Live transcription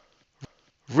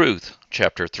Ruth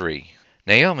Chapter 3.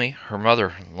 Naomi, her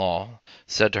mother-in-law,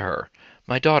 said to her,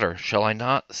 My daughter, shall I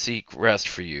not seek rest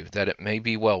for you, that it may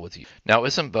be well with you? Now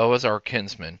isn't Boaz our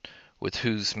kinsman, with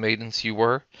whose maidens you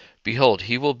were? Behold,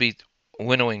 he will be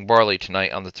winnowing barley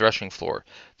tonight on the threshing floor.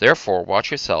 Therefore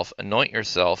watch yourself, anoint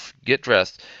yourself, get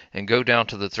dressed, and go down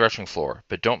to the threshing floor.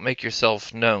 But don't make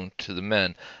yourself known to the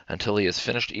men until he has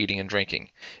finished eating and drinking.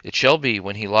 It shall be,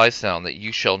 when he lies down, that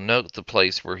you shall note the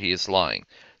place where he is lying.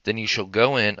 Then you shall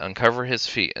go in, uncover his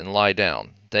feet, and lie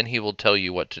down. Then he will tell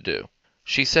you what to do.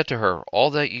 She said to her, All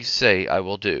that you say I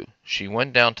will do. She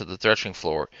went down to the threshing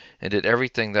floor, and did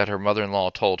everything that her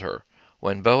mother-in-law told her.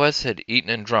 When Boaz had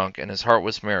eaten and drunk, and his heart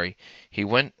was merry, he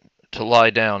went to lie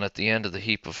down at the end of the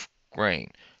heap of grain.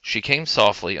 She came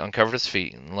softly, uncovered his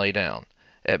feet, and lay down.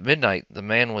 At midnight the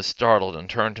man was startled, and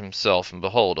turned himself, and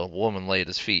behold, a woman lay at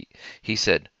his feet. He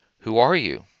said, Who are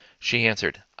you? She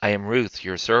answered, I am Ruth,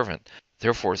 your servant.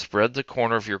 Therefore spread the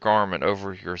corner of your garment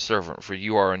over your servant, for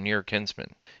you are a near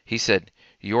kinsman. He said,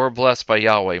 You are blessed by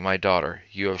Yahweh, my daughter.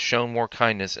 You have shown more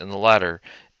kindness in the latter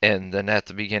end than at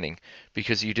the beginning,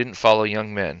 because you didn't follow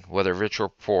young men, whether rich or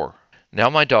poor. Now,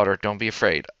 my daughter, don't be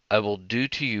afraid. I will do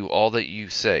to you all that you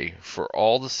say, for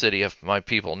all the city of my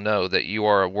people know that you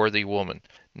are a worthy woman.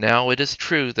 Now it is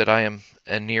true that I am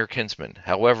a near kinsman.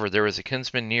 However, there is a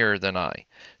kinsman nearer than I.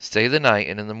 Stay the night,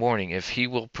 and in the morning, if he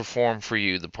will perform for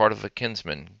you the part of a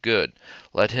kinsman, good.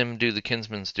 Let him do the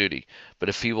kinsman's duty. But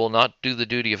if he will not do the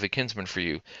duty of a kinsman for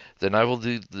you, then I will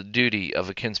do the duty of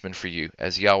a kinsman for you,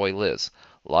 as Yahweh lives.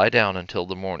 Lie down until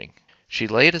the morning. She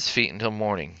lay at his feet until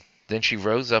morning. Then she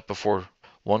rose up before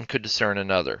one could discern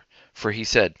another. For he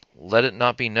said, Let it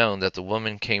not be known that the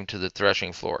woman came to the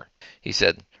threshing floor. He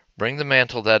said, Bring the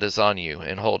mantle that is on you,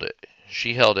 and hold it.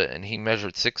 She held it, and he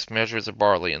measured 6 measures of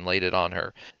barley, and laid it on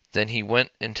her. Then he went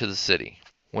into the city.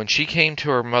 When she came to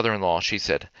her mother-in-law, she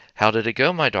said, How did it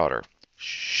go, my daughter?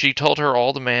 She told her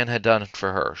all the man had done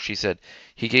for her. She said,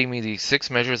 He gave me these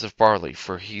 6 measures of barley,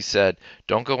 for he said,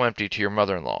 Don't go empty to your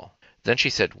mother-in-law. Then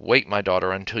she said, Wait, my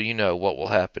daughter, until you know what will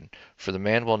happen, for the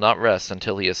man will not rest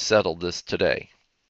until he has settled this today.